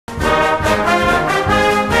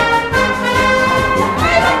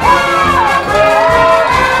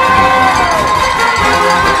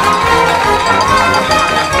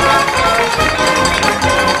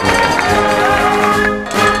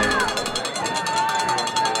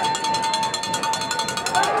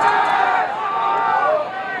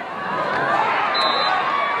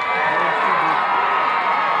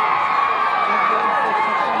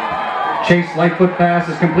Chase Lightfoot pass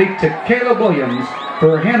is complete to Caleb Williams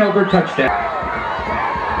for a Hanover touchdown.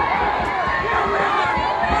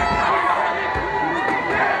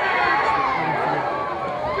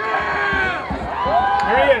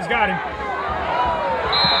 There he is, got him.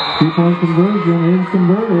 2-point conversion is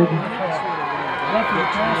converted.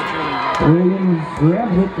 Williams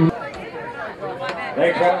grabs it. They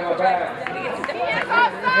cut him back.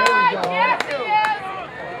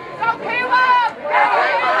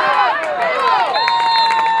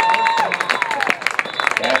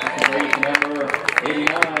 That's complete number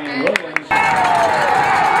 89, Williams.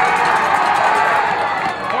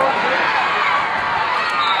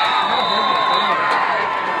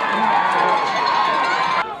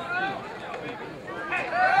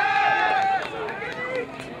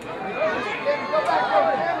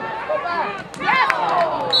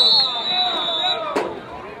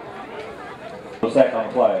 Second on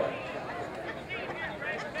the play.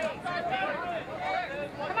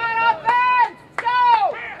 Come on, offense! Go!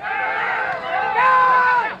 Go!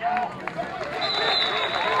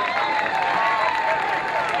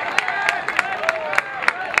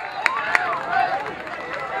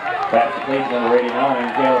 Pass complete number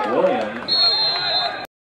 89, Caleb Williams.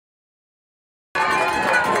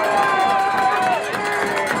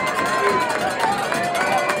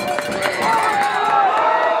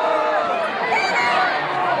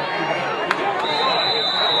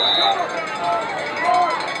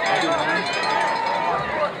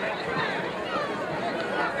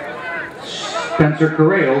 Spencer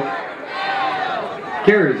Correo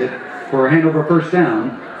carries it for a Hanover first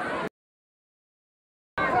down.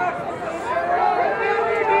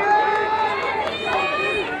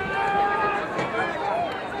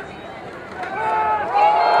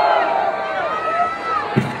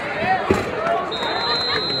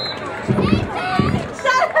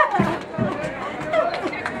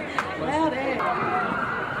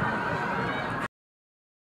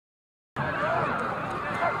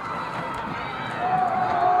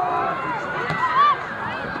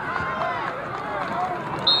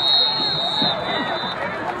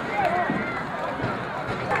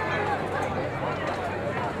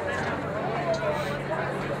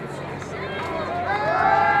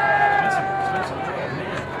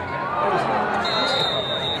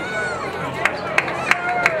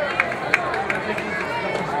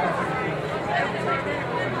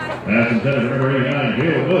 That's intended for number 89,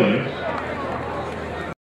 Caleb Williams.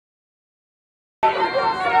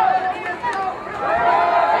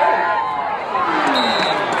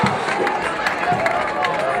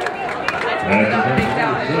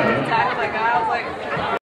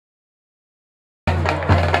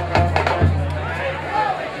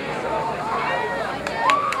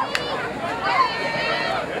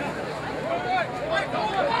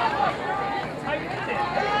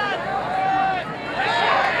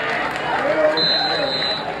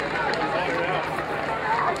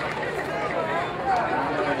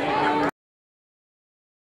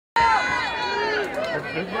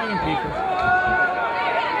 Good running people.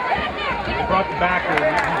 They brought the backer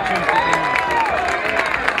and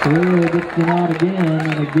Correo gets him out again,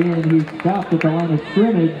 and again he's stopped at the line of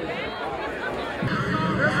scrimmage.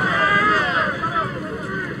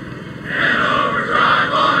 Hanover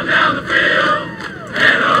drive on down the field.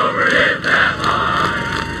 Hanover hit that line.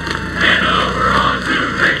 Hanover on to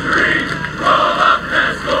victory. Roll up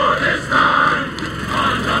and score this time.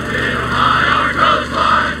 On something on high, our colors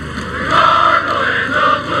fly. The Cardinal in the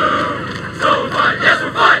blue. So we fight, yes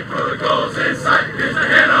we'll fight for the goals in sight. Here's the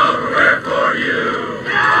Hanover wear for you.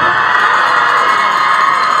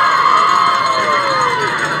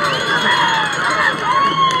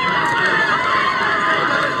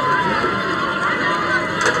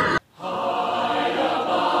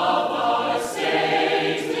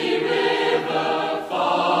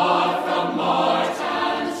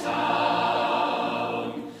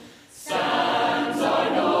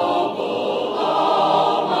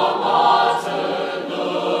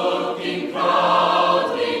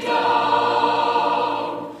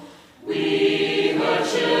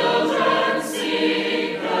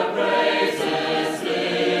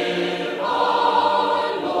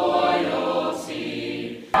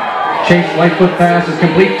 Chase Lightfoot pass is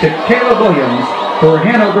complete to Caleb Williams for a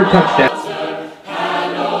Hanover touchdown.